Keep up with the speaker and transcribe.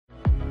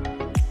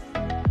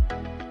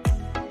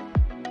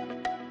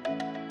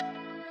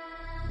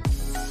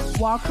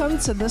Welcome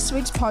to this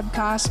week's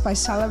podcast by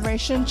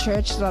Celebration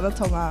Church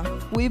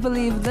Rarotonga. We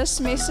believe this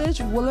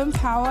message will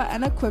empower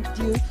and equip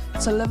you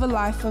to live a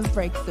life of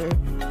breakthrough.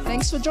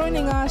 Thanks for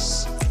joining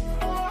us.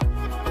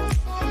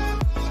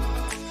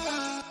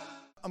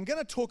 I'm going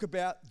to talk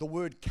about the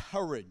word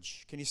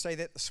courage. Can you say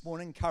that this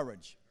morning?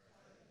 Courage.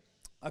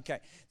 Okay.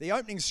 The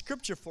opening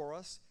scripture for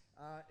us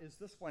is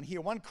this one here,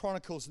 1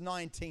 Chronicles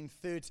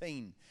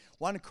 19:13.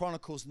 1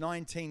 Chronicles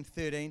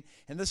 19:13,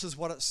 and this is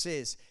what it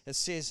says. It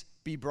says,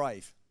 be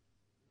brave.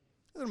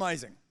 Isn't it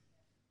amazing?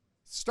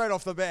 Straight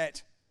off the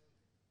bat,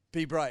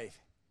 be brave.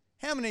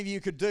 How many of you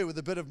could do with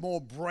a bit of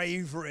more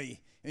bravery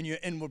in your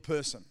inward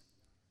person?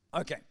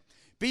 Okay.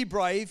 Be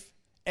brave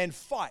and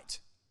fight.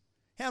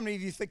 How many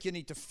of you think you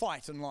need to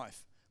fight in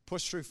life?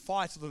 Push through,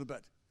 fight a little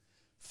bit.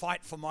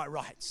 Fight for my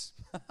rights.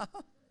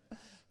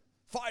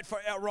 Fight for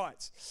our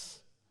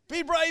rights.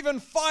 Be brave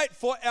and fight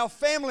for our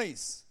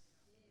families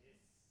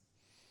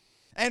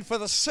and for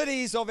the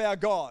cities of our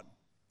God.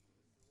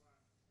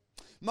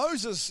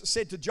 Moses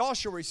said to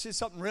Joshua, he said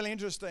something really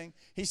interesting.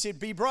 He said,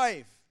 be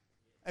brave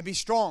and be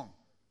strong.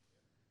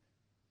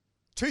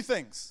 Two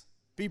things,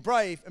 be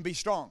brave and be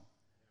strong.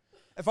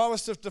 If I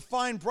was to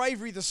define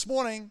bravery this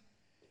morning,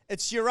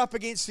 it's you're up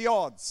against the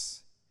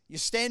odds. You're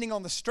standing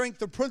on the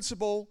strength of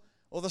principle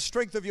or the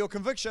strength of your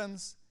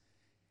convictions,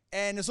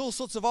 and there's all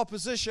sorts of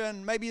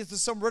opposition. Maybe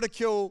there's some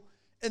ridicule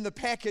in the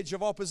package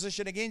of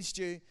opposition against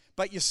you,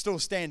 but you're still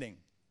standing.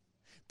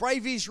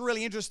 Bravery is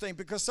really interesting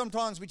because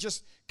sometimes we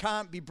just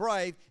can't be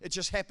brave. It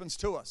just happens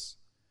to us.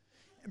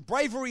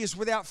 Bravery is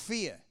without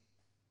fear.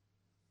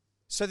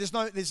 So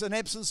there's an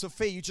absence of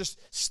fear. You just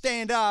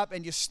stand up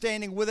and you're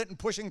standing with it and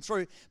pushing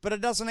through, but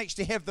it doesn't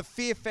actually have the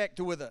fear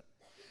factor with it.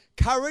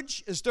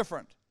 Courage is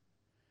different.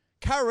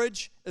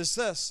 Courage is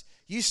this.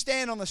 You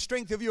stand on the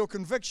strength of your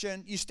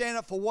conviction. You stand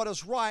up for what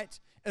is right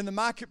in the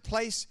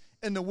marketplace,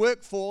 in the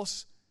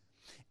workforce.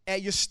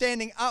 You're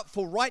standing up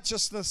for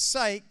righteousness'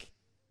 sake.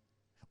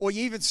 Or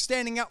you're even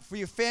standing up for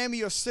your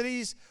family or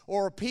cities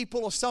or a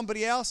people or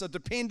somebody else, a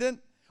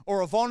dependent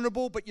or a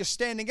vulnerable, but you're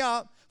standing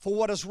up for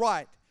what is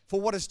right, for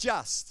what is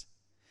just.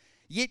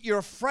 Yet you're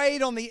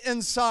afraid on the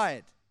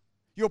inside.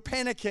 You're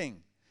panicking.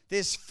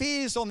 There's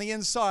fears on the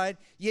inside,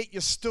 yet you're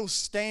still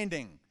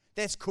standing.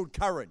 That's called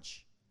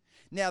courage.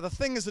 Now, the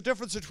thing is, the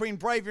difference between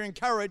bravery and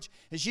courage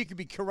is you can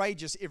be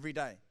courageous every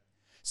day.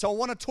 So I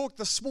want to talk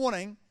this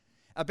morning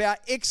about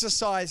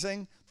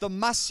exercising the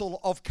muscle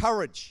of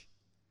courage.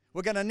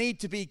 We're going to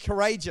need to be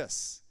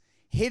courageous,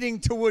 heading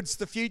towards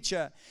the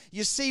future.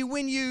 You see,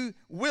 when you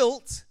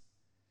wilt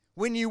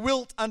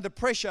under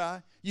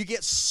pressure, you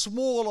get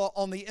smaller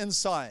on the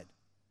inside.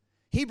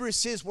 Hebrews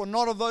says we're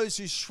not of those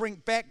who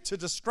shrink back to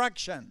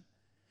destruction,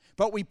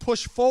 but we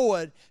push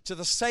forward to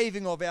the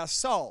saving of our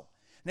soul.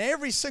 Now,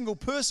 every single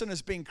person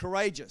has been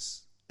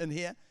courageous in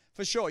here,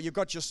 for sure. You've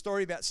got your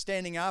story about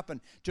standing up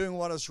and doing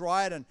what is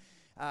right, and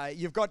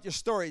you've got your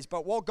stories,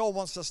 but what God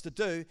wants us to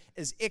do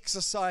is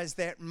exercise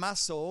that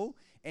muscle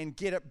and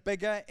get it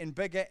bigger and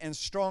bigger and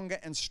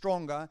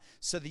stronger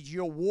so that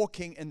you're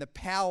walking in the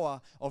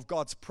power of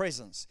God's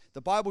presence.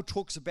 The Bible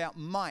talks about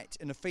might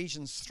in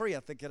Ephesians 3,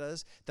 I think it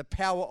is, the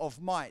power of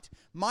might.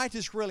 Might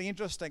is really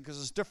interesting because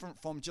it's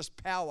different from just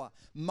power.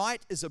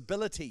 Might is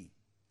ability.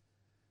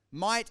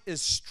 Might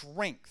is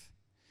strength.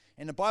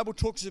 And the Bible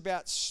talks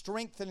about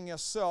strengthening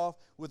yourself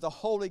with the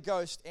Holy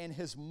Ghost and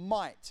His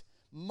might.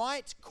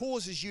 Might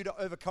causes you to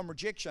overcome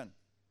rejection.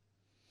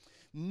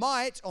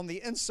 Might on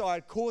the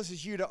inside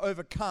causes you to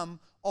overcome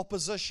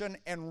opposition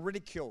and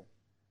ridicule.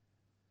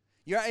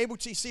 You're able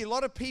to see a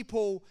lot of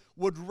people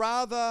would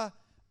rather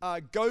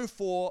go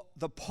for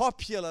the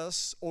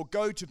populace or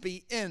go to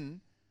be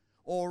in,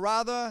 or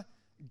rather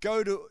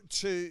go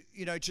to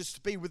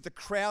just be with the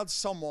crowd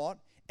somewhat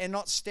and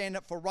not stand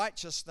up for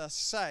righteousness'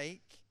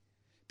 sake,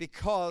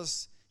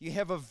 because you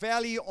have a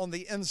value on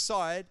the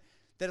inside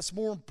that it's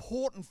more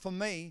important for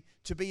me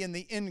to be in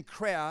the in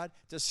crowd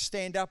to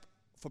stand up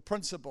for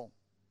principle.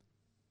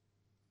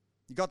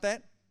 You got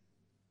that?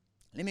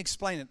 Let me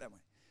explain it that way.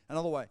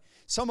 Another way.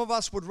 Some of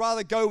us would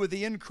rather go with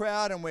the in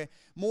crowd, and we're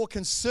more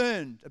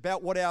concerned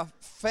about what our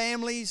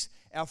families,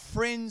 our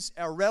friends,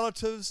 our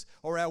relatives,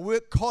 or our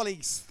work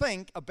colleagues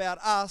think about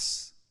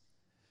us.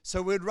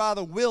 So we'd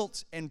rather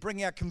wilt and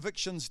bring our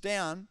convictions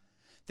down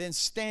than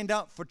stand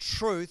up for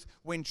truth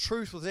when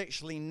truth was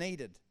actually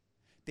needed.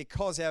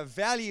 Because our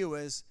value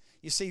is,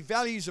 you see,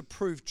 values are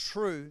proved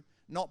true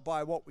not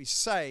by what we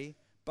say,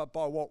 but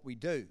by what we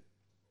do.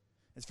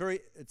 It's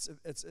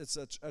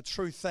a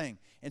true thing.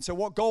 And so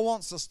what God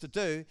wants us to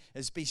do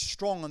is be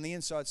strong on the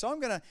inside. So I'm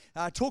going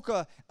to talk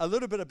a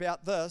little bit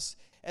about this.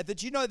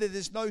 Did you know that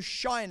there's no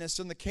shyness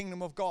in the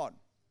kingdom of God?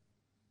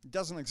 It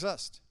doesn't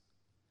exist.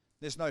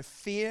 There's no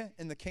fear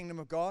in the kingdom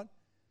of God.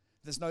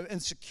 There's no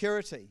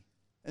insecurity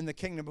in the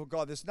kingdom of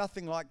God. There's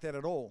nothing like that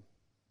at all.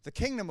 The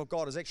kingdom of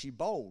God is actually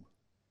bold.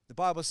 The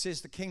Bible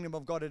says the kingdom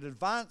of God, it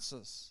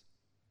advances.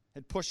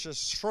 It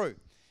pushes through.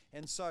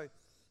 And so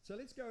So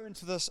let's go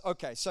into this.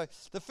 Okay, so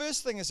the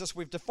first thing is this.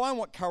 We've defined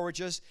what courage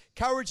is.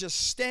 Courage is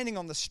standing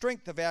on the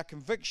strength of our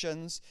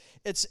convictions.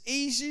 It's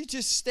easy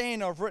to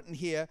stand, I've written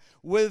here,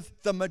 with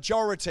the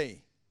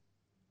majority.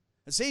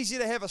 It's easy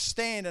to have a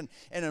stand and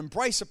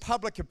embrace a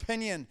public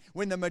opinion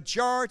when the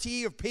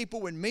majority of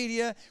people in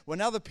media,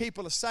 when other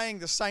people are saying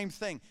the same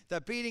thing, they're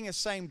beating the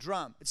same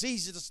drum. It's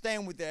easy to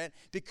stand with that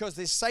because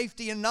there's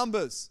safety in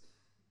numbers.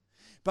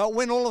 But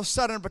when all of a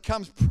sudden it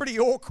becomes pretty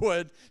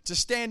awkward to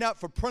stand up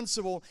for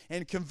principle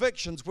and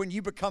convictions when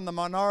you become the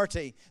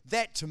minority,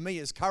 that to me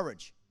is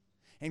courage.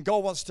 And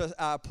God wants to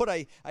put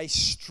a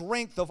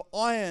strength of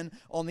iron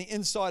on the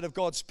inside of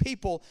God's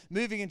people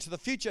moving into the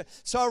future.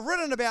 So I've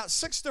written about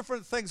 6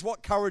 different things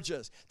what courage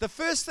is. The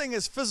first thing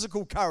is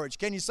physical courage.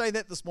 Can you say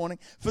that this morning?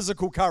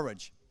 Physical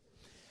courage.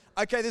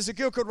 Okay, there's a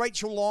girl called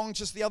Rachel Long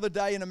just the other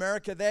day in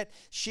America that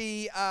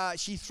she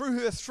threw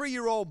her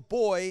 3-year-old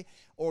boy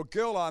or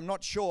girl, I'm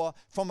not sure,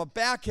 from a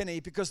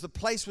balcony because the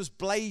place was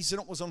blazing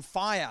and it was on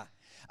fire.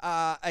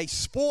 A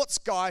sports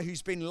guy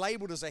who's been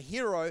labeled as a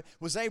hero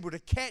was able to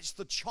catch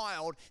the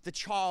child. The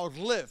child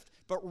lived,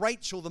 but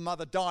Rachel, the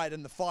mother, died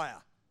in the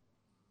fire.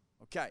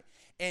 Okay,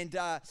 and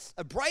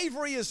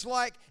bravery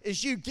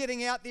is you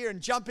getting out there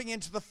and jumping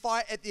into the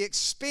fight at the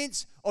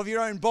expense of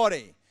your own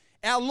body.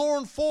 Our law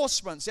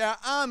enforcement, our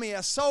army,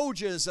 our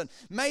soldiers, and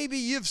maybe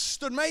you've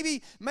stood,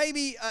 maybe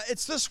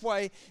it's this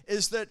way,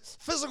 is that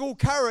physical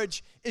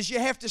courage is you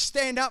have to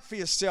stand up for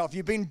yourself.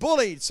 You've been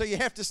bullied, so you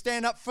have to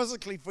stand up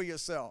physically for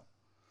yourself.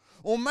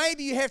 Or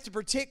maybe you have to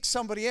protect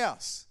somebody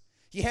else.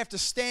 You have to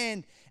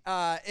stand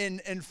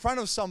in front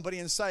of somebody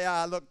and say,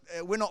 look,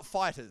 we're not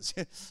fighters.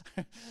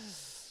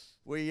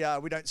 we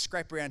don't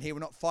scrap around here. We're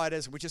not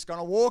fighters. We're just going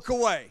to walk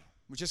away.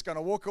 We're just going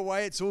to walk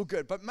away. It's all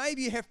good. But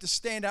maybe you have to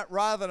stand up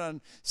rather than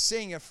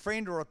seeing a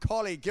friend or a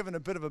colleague given a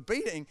bit of a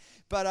beating.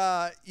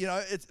 But,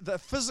 it's the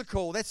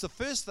physical, that's the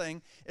first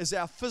thing, is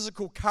our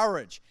physical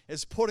courage,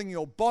 is putting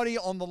your body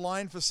on the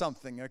line for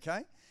something,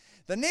 okay?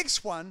 The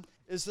next one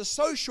is the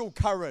social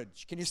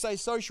courage. Can you say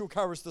social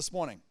courage this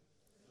morning?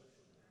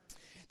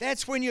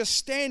 That's when you're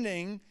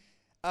standing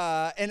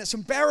and it's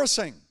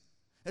embarrassing.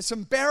 It's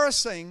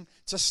embarrassing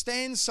to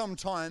stand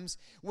sometimes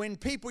when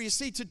people, you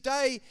see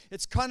today,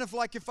 it's kind of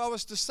like if I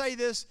was to say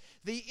this,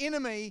 the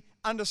enemy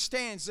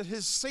understands that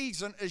his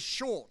season is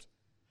short.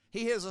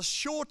 He has a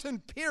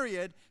shortened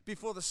period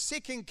before the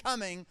second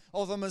coming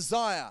of the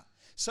Messiah.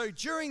 So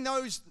during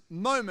those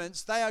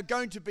moments, they are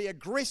going to be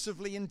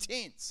aggressively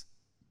intense.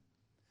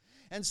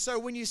 And so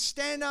when you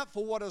stand up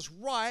for what is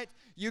right,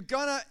 you're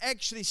going to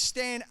actually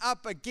stand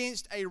up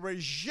against a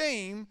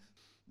regime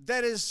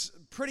that is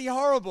pretty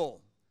horrible.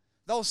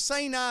 They'll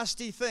say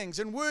nasty things.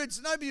 And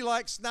words, nobody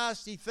likes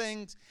nasty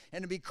things,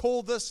 and to be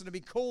called this and to be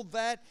called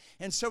that.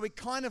 And so we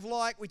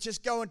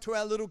just go into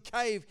our little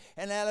cave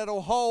and our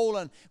little hole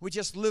and we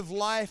just live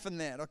life in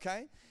that,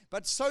 okay?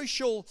 But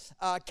social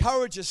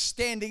courage is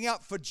standing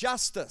up for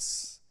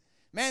justice.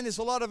 Man, there's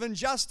a lot of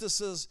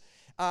injustices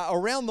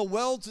around the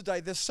world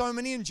today. There's so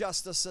many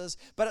injustices,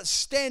 but it's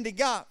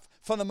standing up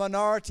for the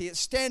minority. It's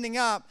standing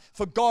up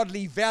for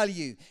godly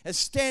value. It's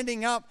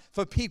standing up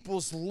for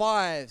people's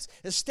lives.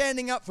 It's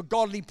standing up for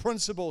godly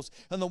principles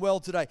in the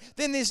world today.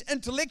 Then there's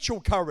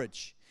intellectual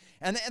courage.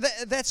 And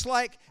that's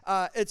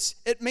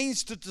it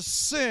means to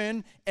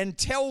discern and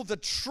tell the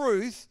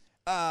truth,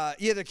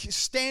 to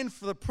stand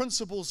for the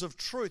principles of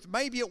truth.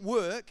 Maybe at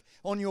work,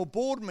 on your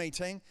board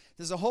meeting,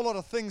 there's a whole lot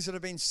of things that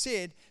have been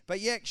said, but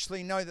you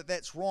actually know that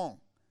that's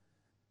wrong.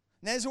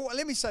 Now,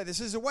 let me say this,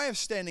 there's a way of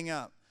standing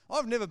up.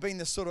 I've never been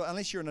this sort of,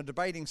 unless you're in a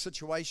debating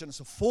situation, it's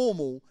a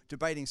formal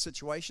debating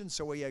situation,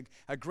 so we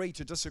agree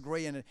to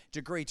disagree and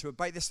agree to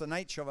debate. That's the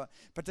nature of it.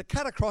 But to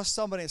cut across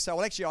somebody and say,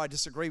 well, actually, I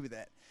disagree with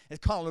that,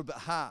 it's kind of a little bit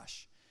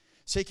harsh.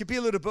 So you can be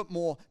a little bit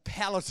more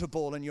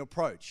palatable in your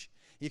approach.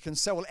 You can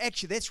say, well,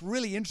 actually, that's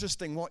really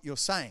interesting what you're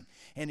saying.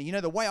 And,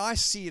 the way I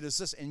see it is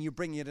this, and you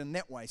bring it in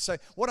that way. So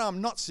what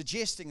I'm not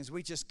suggesting is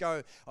we just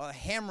go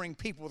hammering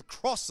people with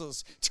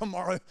crosses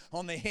tomorrow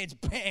on their heads.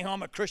 Bang,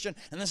 I'm a Christian,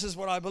 and this is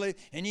what I believe,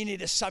 and you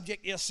need to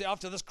subject yourself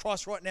to this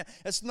cross right now.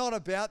 It's not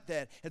about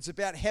that. It's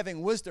about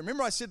having wisdom.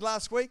 Remember I said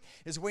last week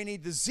is we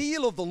need the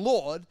zeal of the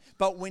Lord,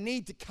 but we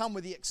need to come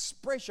with the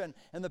expression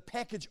and the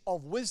package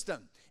of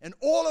wisdom. And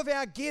all of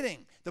our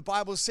getting, the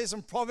Bible says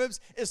in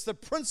Proverbs, is the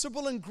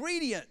principal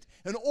ingredient.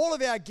 In all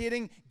of our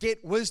getting,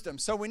 get wisdom.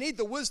 So we need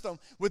the wisdom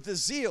with the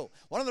zeal.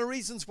 One of the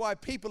reasons why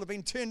people have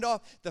been turned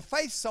off the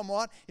faith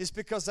somewhat is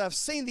because they've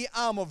seen the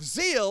arm of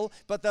zeal,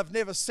 but they've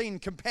never seen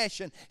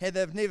compassion, and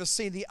they've never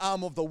seen the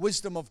arm of the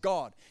wisdom of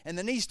God. And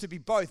there needs to be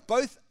both.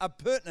 Both are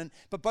pertinent,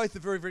 but both are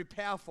very, very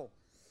powerful.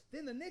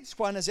 Then the next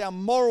one is our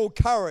moral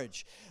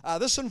courage.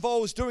 This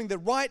involves doing the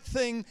right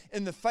thing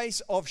in the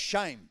face of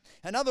shame.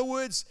 In other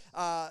words,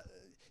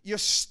 you're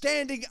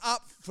standing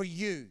up for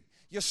you.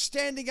 You're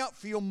standing up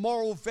for your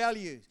moral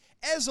values.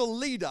 As a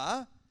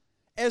leader,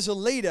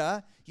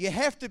 you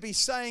have to be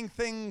saying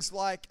things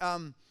like,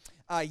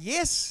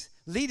 yes,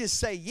 leaders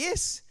say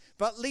yes,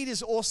 but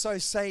leaders also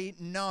say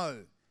no.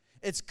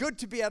 It's good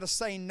to be able to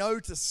say no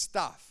to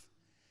stuff.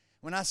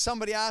 When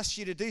somebody asks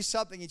you to do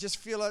something, you just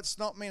feel it's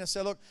not me, and I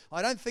say, look,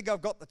 I don't think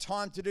I've got the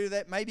time to do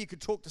that. Maybe you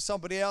could talk to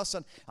somebody else,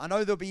 and I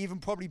know they'll be even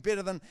probably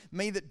better than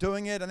me that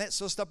doing it and that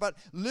sort of stuff. But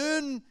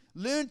learn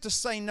to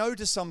say no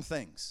to some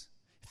things.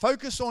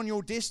 Focus on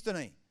your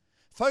destiny.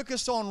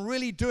 Focus on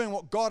really doing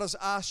what God has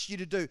asked you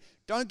to do.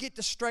 Don't get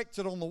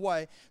distracted on the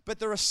way. But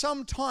there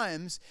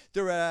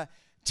are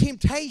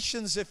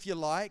temptations, if you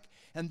like,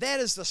 and that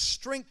is the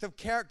strength of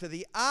character.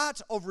 The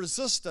art of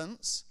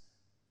resistance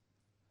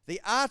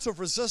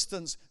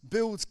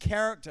builds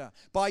character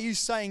by you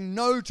saying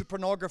no to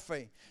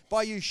pornography,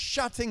 by you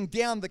shutting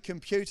down the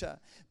computer,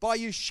 by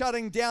you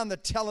shutting down the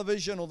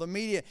television or the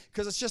media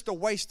because it's just a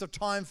waste of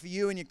time for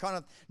you and you kind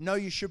of know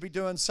you should be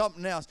doing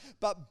something else.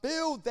 But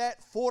build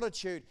that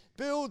fortitude,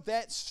 build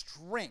that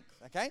strength,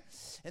 okay?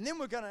 And then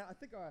we're going to,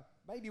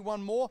 maybe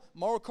one more,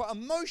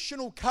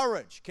 emotional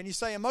courage. Can you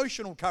say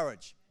emotional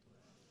courage?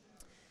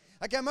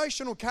 Okay,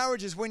 emotional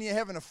courage is when you're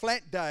having a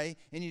flat day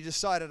and you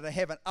decided to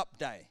have an up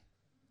day.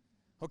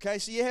 Okay,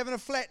 so you're having a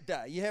flat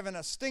day, you're having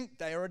a stink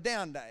day or a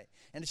down day,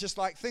 and it's just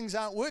like things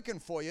aren't working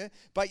for you,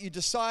 but you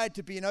decide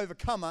to be an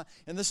overcomer,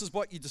 and this is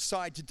what you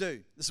decide to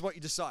do. This is what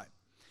you decide.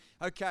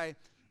 Okay,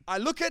 I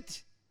look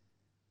at,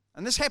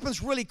 and this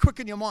happens really quick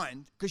in your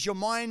mind, because your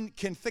mind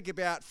can think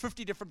about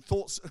 50 different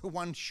thoughts in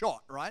one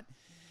shot, right?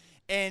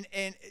 And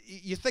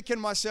you're thinking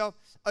to myself,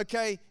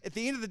 okay, at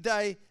the end of the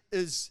day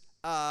is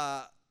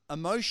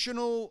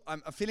emotional,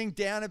 I'm feeling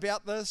down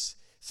about this,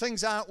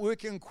 things aren't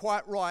working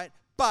quite right,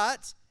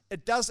 but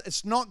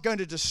it's not going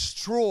to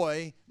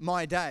destroy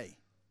my day,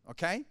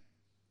 okay?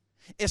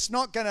 It's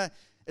not going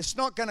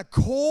to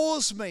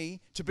cause me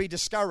to be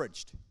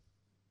discouraged.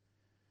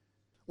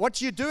 What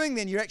you're doing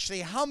then, you're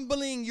actually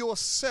humbling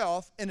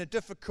yourself in a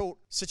difficult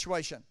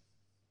situation.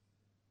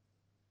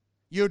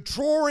 You're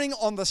drawing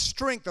on the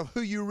strength of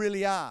who you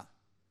really are,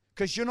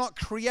 because you're not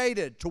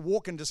created to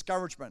walk in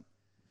discouragement.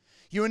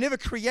 You were never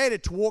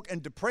created to walk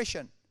in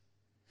depression.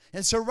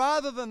 And so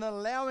rather than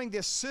allowing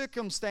their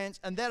circumstance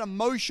and that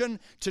emotion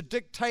to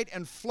dictate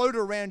and float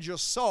around your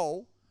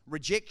soul,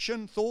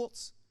 rejection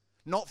thoughts,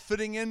 not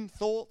fitting in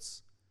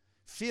thoughts,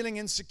 feeling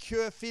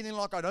insecure, feeling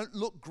like I don't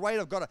look great,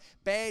 I've got a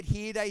bad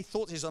hair day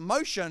thoughts. There's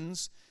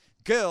emotions,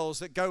 girls,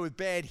 that go with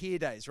bad hair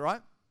days,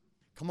 right?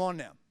 Come on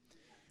now.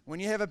 When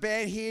you have a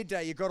bad hair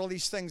day, you've got all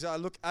these things, I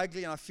look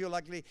ugly and I feel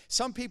ugly.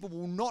 Some people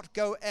will not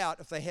go out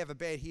if they have a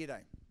bad hair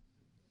day,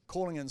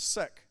 calling in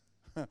sick.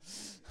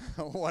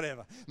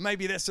 Whatever.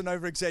 Maybe that's an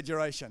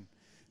over-exaggeration.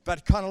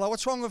 But kind of like,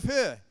 what's wrong with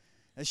her?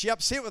 Is she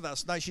upset with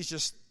us? No, she's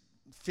just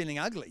feeling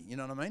ugly, you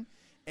know what I mean?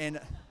 And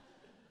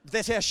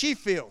that's how she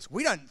feels.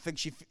 We don't think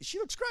she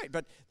looks great,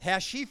 but how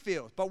she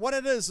feels. But what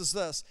it is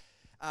this,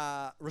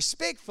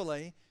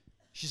 respectfully,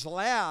 she's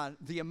allowed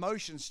the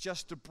emotions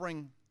just to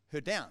bring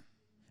her down.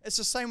 It's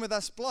the same with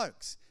us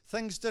blokes.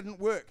 Things didn't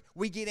work.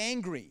 We get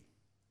angry.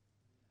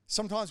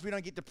 Sometimes we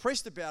don't get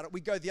depressed about it. We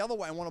go the other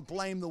way and want to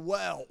blame the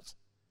world.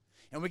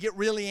 And we get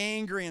really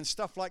angry and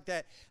stuff like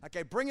that.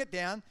 Okay, bring it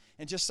down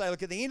and just say,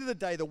 look, at the end of the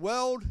day, the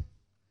world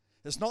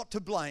is not to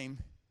blame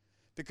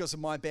because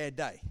of my bad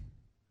day.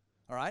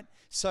 All right?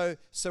 So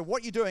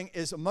what you're doing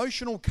is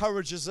emotional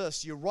courage is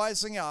this. You're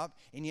rising up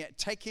and you're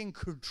taking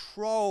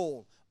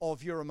control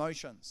of your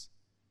emotions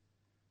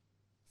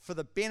for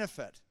the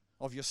benefit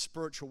of your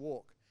spiritual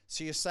walk.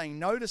 So you're saying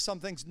no to some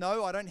things.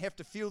 No, I don't have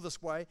to feel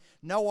this way.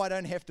 No, I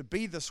don't have to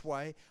be this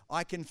way.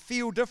 I can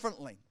feel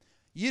differently.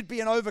 You'd be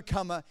an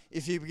overcomer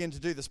if you begin to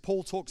do this.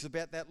 Paul talks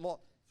about that a lot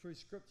through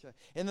Scripture.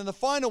 And then the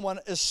final one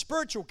is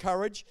spiritual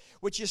courage,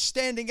 which is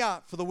standing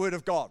up for the Word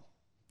of God.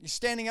 You're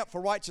standing up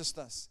for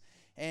righteousness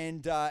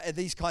and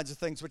these kinds of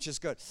things, which is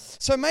good.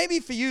 So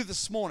maybe for you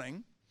this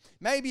morning,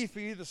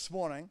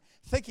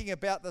 thinking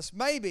about this,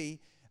 maybe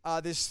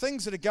there's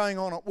things that are going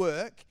on at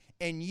work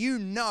and you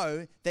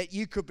know that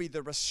you could be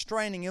the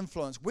restraining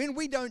influence. When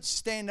we don't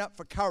stand up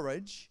for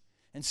courage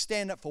and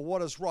stand up for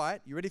what is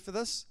right, you ready for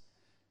this?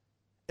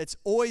 It's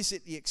always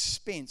at the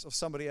expense of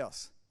somebody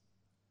else.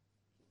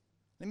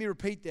 Let me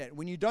repeat that.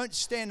 When you don't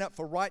stand up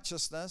for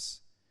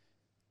righteousness,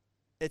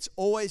 it's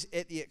always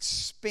at the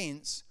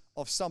expense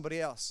of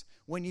somebody else.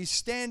 When you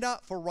stand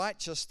up for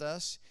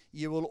righteousness,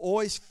 you will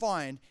always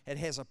find it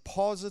has a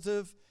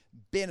positive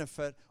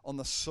benefit on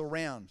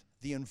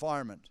the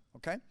environment,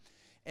 okay?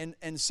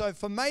 And so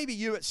for maybe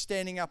you, it's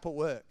standing up at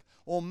work.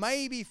 Or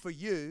maybe for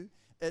you,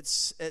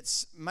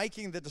 it's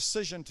making the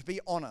decision to be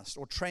honest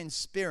or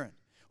transparent.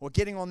 Or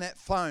getting on that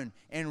phone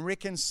and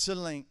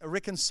reconciling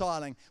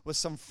with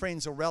some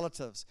friends or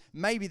relatives.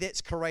 Maybe that's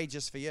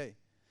courageous for you.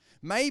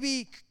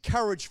 Maybe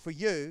courage for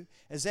you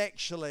is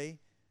actually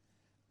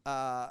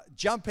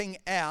jumping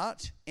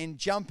out and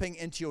jumping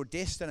into your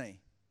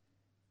destiny.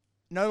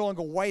 No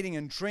longer waiting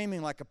and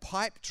dreaming like a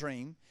pipe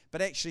dream,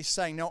 but actually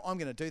saying, no, I'm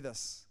going to do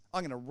this.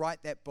 I'm going to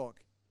write that book.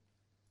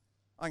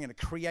 I'm going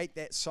to create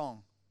that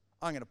song.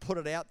 I'm going to put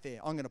it out there.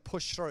 I'm going to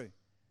push through.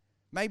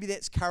 Maybe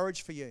that's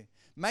courage for you.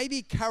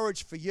 Maybe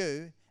courage for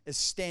you is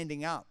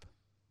standing up.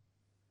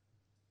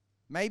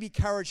 Maybe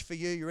courage for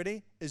you, you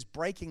ready, is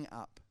breaking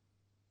up.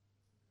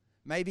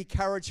 Maybe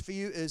courage for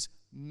you is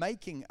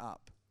making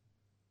up.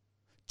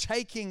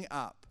 taking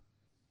up.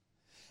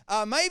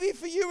 Maybe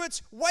for you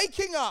it's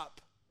waking up.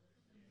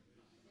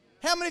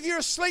 How many of you are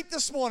asleep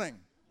this morning?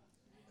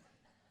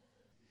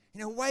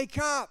 Wake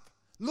up.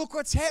 Look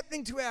what's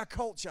happening to our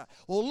culture.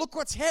 Or look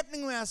what's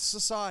happening in our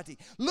society.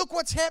 Look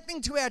what's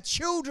happening to our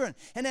children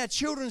and our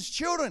children's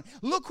children.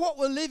 Look what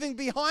we're leaving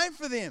behind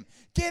for them.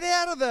 Get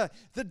out of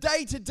the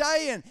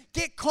day-to-day and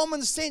get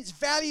common sense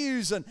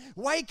values and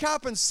wake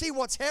up and see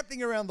what's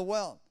happening around the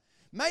world.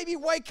 Maybe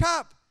wake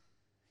up.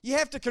 You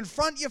have to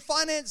confront your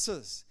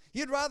finances.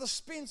 You'd rather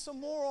spend some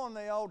more on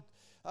the old,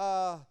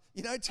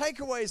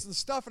 takeaways and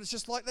stuff, and it's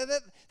just like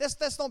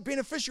that's not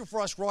beneficial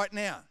for us right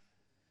now.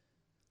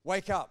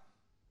 Wake up.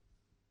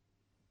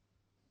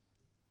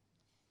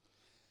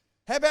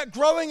 How about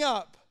growing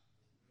up?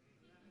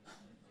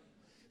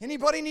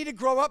 Anybody need to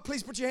grow up?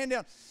 Please put your hand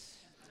down.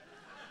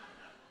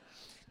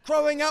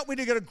 Growing up, we're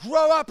going to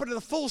grow up into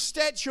the full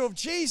stature of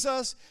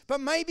Jesus, but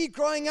maybe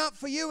growing up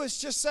for you is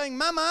just saying,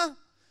 Mama,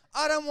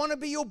 I don't want to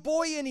be your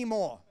boy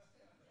anymore.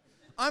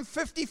 I'm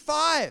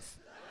 55.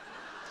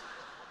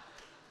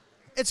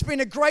 It's been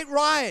a great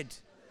ride,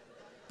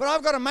 but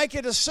I've got to make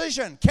a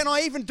decision. Can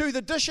I even do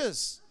the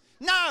dishes?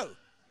 No.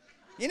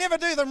 You never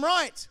do them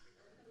right.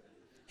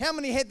 How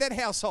many had that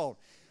household?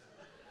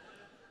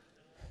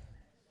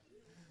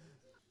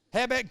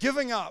 How about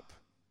giving up?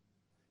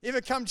 You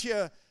ever come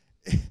to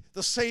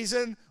the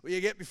season where you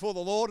get before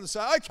the Lord and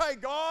say, okay,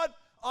 God,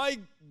 I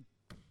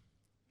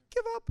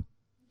give up.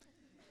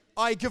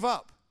 I give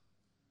up.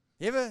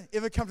 You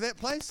ever come to that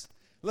place?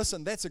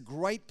 Listen, that's a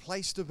great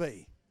place to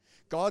be.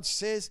 God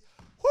says,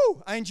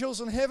 whoo,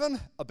 angels in heaven,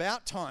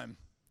 about time.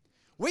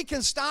 We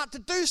can start to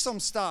do some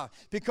stuff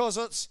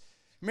because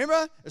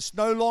remember, it's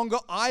no longer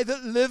I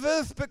that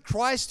liveth, but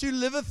Christ who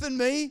liveth in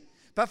me.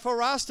 But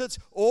for us, it's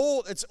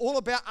all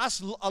about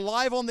us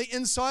alive on the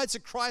inside. So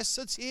Christ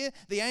sits here.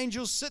 The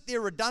angels sit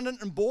there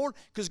redundant and bored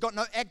because got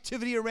no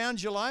activity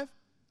around your life.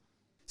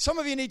 Some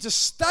of you need to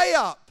stay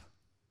up.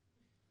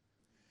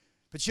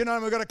 But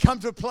we've got to come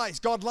to a place.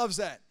 God loves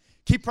that.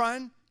 Keep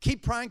praying,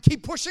 keep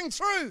pushing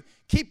through.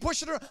 Keep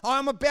pushing through.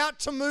 I'm about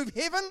to move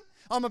heaven.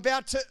 I'm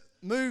about to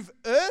move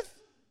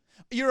earth.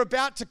 You're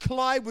about to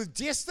collide with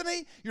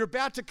destiny. You're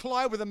about to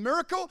collide with a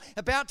miracle,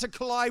 about to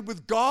collide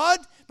with God,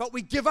 but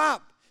we give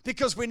up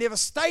because we never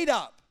stayed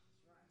up.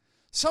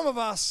 Some of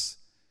us,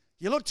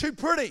 you look too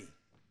pretty.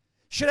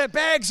 Should have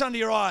bags under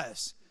your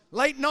eyes.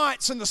 Late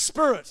nights in the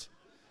spirit.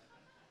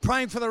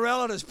 Praying for the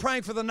relatives,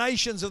 praying for the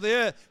nations of the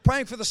earth,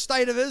 praying for the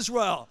state of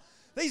Israel.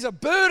 These are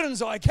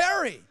burdens I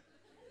carry.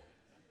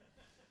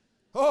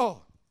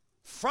 Oh,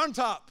 front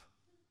up.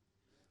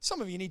 Some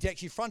of you need to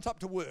actually front up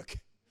to work.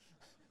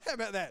 How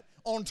about that?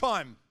 On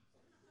time.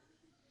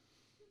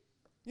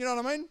 You know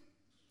what I mean?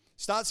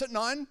 Starts at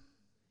 9,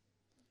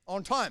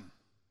 on time.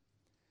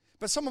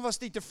 But some of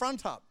us need to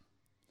front up.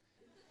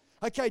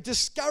 Okay,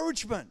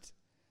 discouragement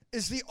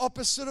is the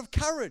opposite of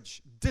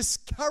courage.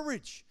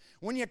 Discourage.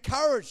 When you're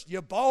encouraged,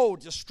 you're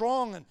bold, you're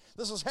strong, and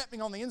this is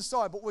happening on the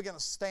inside, but we're going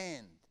to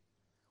stand.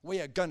 We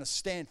are going to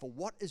stand for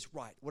what is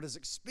right, what is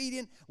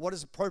expedient, what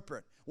is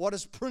appropriate, what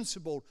is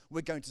principled.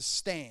 We're going to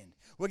stand.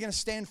 We're going to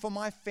stand for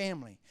my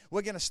family.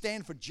 We're going to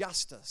stand for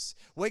justice.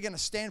 We're going to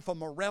stand for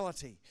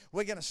morality.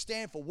 We're going to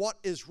stand for what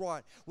is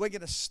right. We're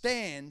going to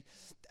stand.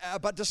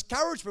 But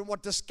discouragement,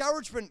 what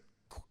discouragement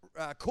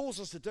calls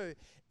us to do,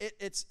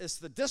 it's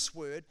the dis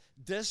word,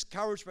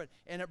 discouragement,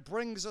 and it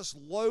brings us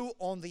low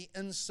on the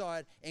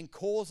inside and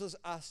causes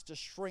us to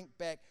shrink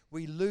back.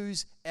 We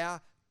lose our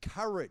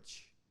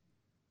courage.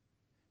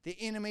 The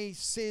enemy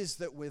says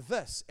that we're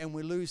this, and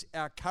we lose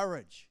our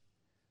courage.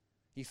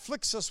 He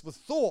flicks us with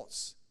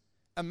thoughts,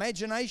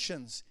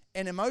 imaginations,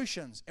 and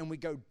emotions, and we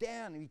go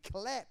down and we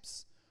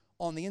collapse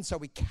on the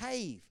inside. We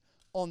cave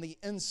on the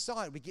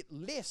inside. We get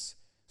less,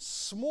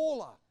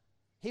 smaller.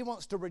 He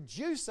wants to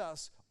reduce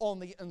us on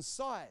the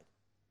inside.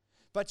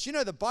 But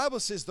the Bible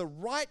says the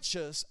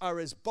righteous are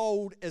as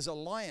bold as a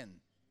lion.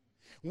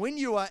 When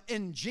you are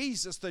in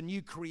Jesus, the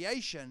new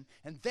creation,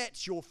 and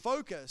that's your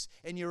focus,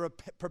 and you're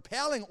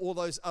repelling all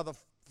those other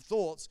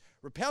thoughts,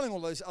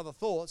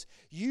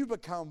 you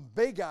become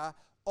bigger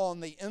on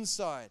the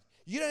inside.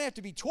 You don't have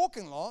to be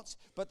talking lots,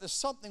 but there's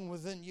something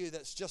within you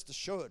that's just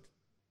assured.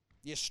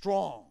 You're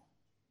strong.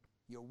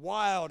 You're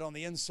wild on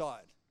the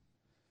inside.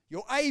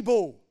 You're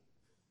able.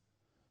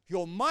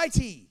 You're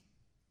mighty.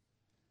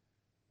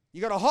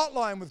 You got a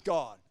hotline with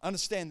God.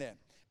 Understand that.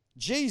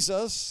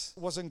 Jesus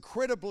was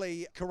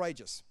incredibly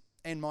courageous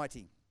and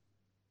mighty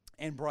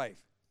and brave.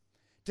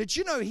 Did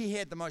you know he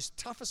had the most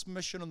toughest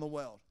mission in the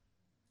world?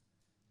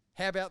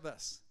 How about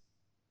this?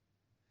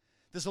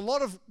 There's a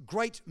lot of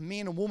great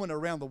men and women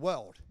around the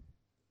world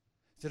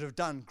that have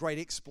done great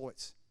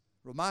exploits,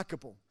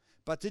 remarkable.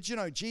 But did you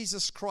know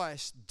Jesus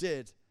Christ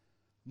did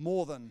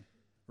more than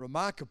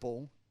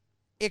remarkable,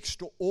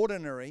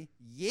 extraordinary,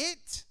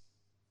 yet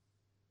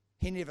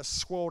he never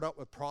swelled up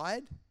with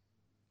pride.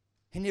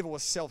 He never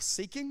was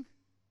self-seeking.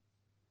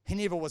 He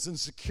never was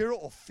insecure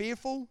or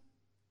fearful.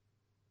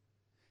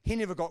 He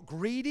never got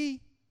greedy.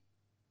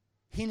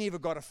 He never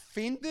got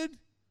offended.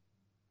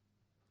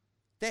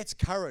 That's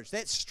courage.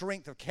 That's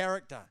strength of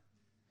character.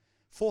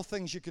 4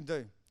 things you can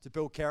do to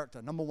build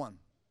character. Number 1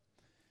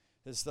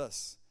 is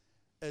this,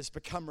 is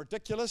become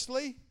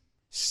ridiculously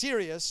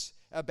serious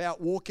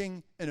about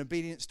walking in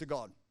obedience to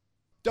God.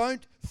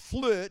 Don't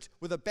flirt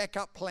with a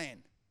backup plan.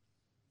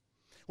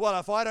 Well,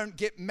 if I don't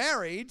get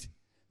married,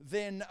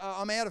 then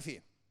I'm out of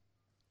here.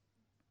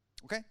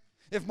 Okay?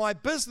 If my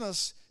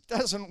business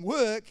doesn't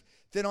work,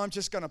 then I'm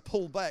just going to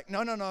pull back.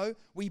 No.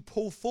 We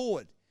pull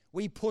forward.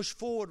 We push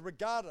forward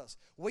regardless.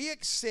 We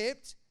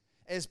accept,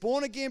 as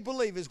born-again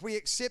believers, we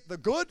accept the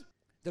good,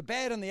 the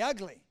bad, and the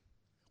ugly.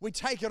 We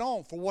take it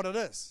on for what it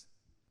is.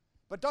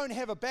 But don't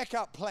have a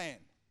backup plan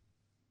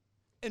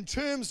in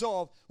terms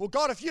of, well,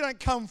 God, if you don't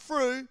come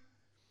through,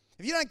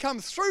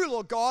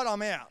 Lord God,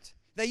 I'm out.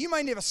 Now, you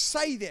may never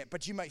say that,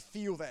 but you may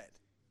feel that.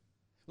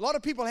 A lot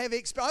of people have,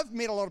 I've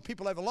met a lot of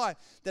people over life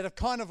that have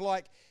kind of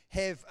like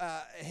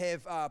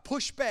have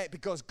pushed back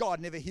because God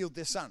never healed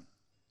their son.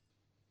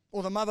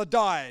 Or the mother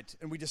died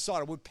and we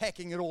decided we're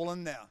packing it all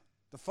in now,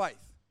 the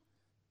faith.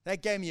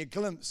 That gave me a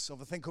glimpse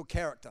of a thing called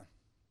character.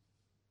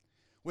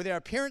 Whether our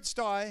parents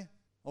die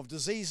of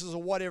diseases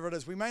or whatever it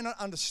is, we may not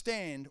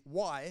understand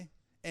why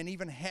and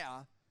even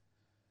how,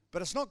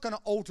 but it's not going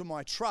to alter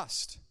my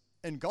trust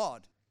in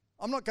God.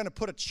 I'm not going to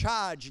put a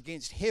charge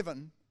against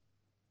heaven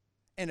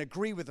and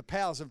agree with the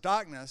powers of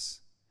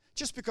darkness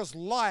just because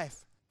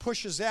life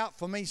pushes out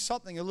for me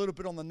something a little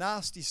bit on the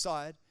nasty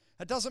side.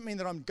 It doesn't mean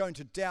that I'm going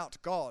to doubt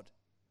God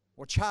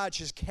or charge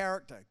his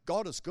character.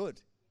 God is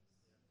good.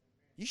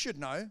 You should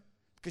know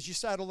because you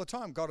say it all the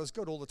time. God is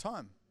good all the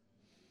time.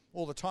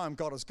 All the time,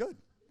 God is good.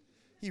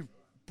 He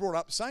brought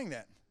up saying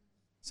that.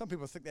 Some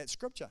people think that's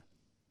scripture.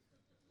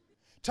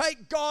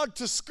 Take God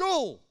to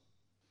school.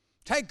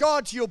 Take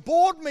God to your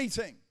board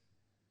meeting.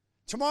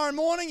 Tomorrow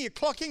morning, you're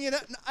clocking in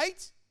at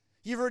 8.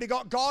 You've already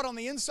got God on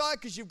the inside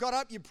because you've got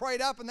up, you prayed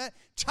up and that.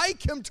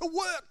 Take him to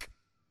work.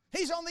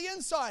 He's on the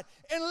inside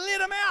and let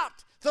him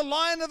out. The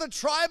Lion of the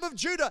tribe of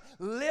Judah,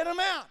 let him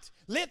out.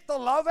 Let the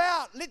love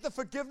out. Let the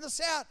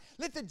forgiveness out.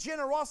 Let the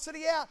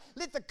generosity out.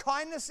 Let the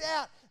kindness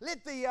out.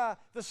 Let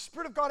the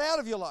Spirit of God out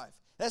of your life.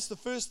 That's the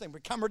first thing.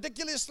 Become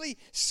ridiculously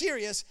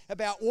serious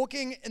about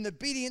walking in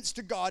obedience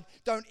to God.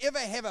 Don't ever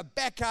have a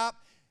backup,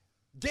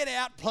 get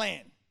out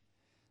plan.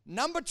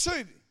 Number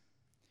 2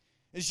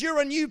 is you're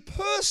a new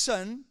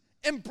person,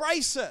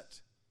 embrace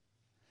it.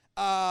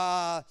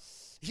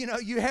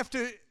 You have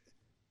to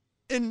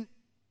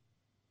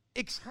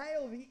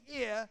exhale the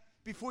air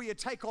before you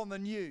take on the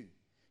new.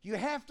 You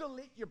have to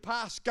let your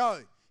past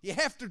go. You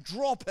have to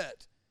drop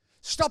it.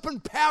 Stop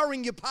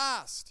empowering your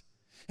past.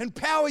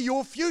 Empower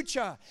your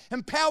future.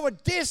 Empower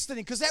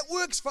destiny, because that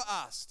works for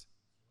us.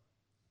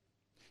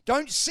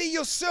 Don't see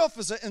yourself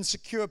as an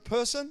insecure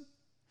person,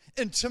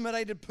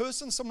 intimidated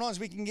person. Sometimes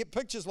we can get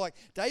pictures like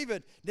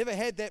David never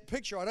had that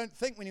picture, I don't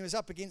think, when he was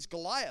up against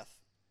Goliath.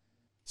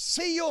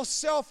 See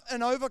yourself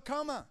an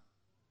overcomer.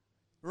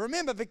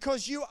 Remember,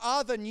 because you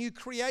are the new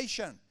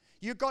creation,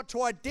 you've got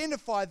to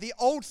identify the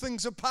old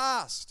things are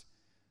past.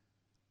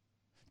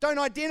 Don't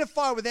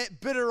identify with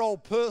that bitter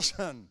old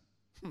person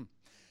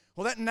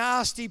or that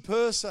nasty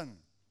person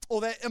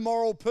or that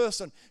immoral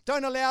person.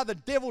 Don't allow the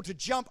devil to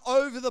jump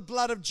over the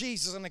blood of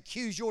Jesus and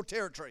accuse your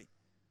territory.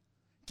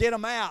 Get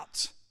him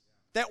out.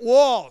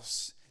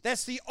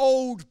 That's the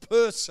old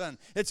person.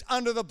 It's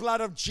under the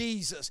blood of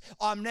Jesus.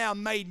 I'm now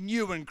made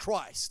new in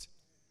Christ.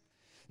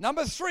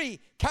 Number 3,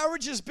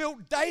 courage is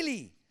built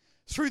daily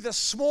through the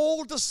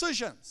small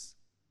decisions.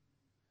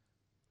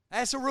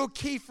 That's a real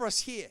key for us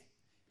here.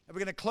 And we're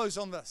going to close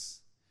on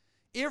this.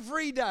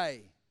 Every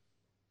day,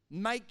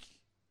 make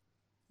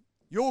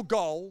your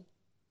goal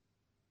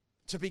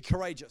to be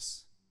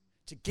courageous,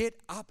 to get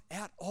up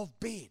out of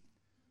bed,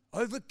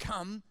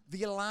 overcome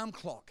the alarm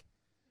clock,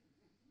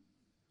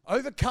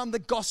 overcome the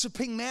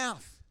gossiping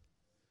mouth,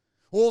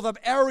 or the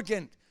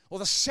arrogant, or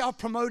the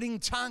self-promoting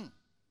tongue.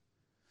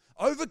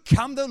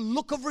 Overcome the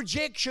look of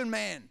rejection,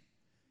 man.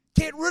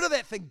 Get rid of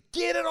that thing.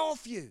 Get it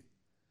off you.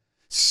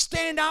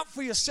 Stand up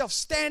for yourself.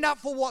 Stand up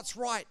for what's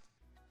right.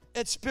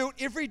 It's built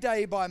every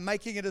day by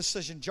making a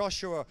decision.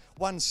 Joshua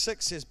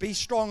 1:6 says, be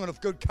strong and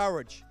of good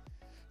courage.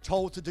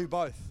 Told to do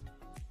both.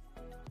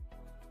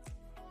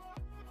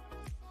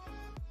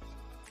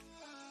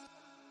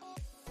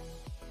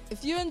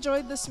 If you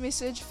enjoyed this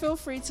message, feel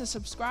free to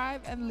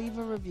subscribe and leave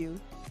a review.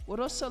 We'd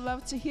also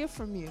love to hear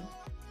from you.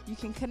 You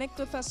can connect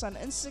with us on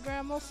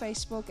Instagram or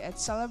Facebook at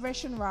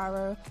Celebration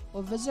Raro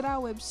or visit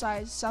our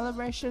website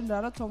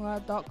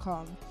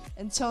celebration.rarotonga.com.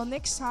 Until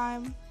next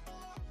time.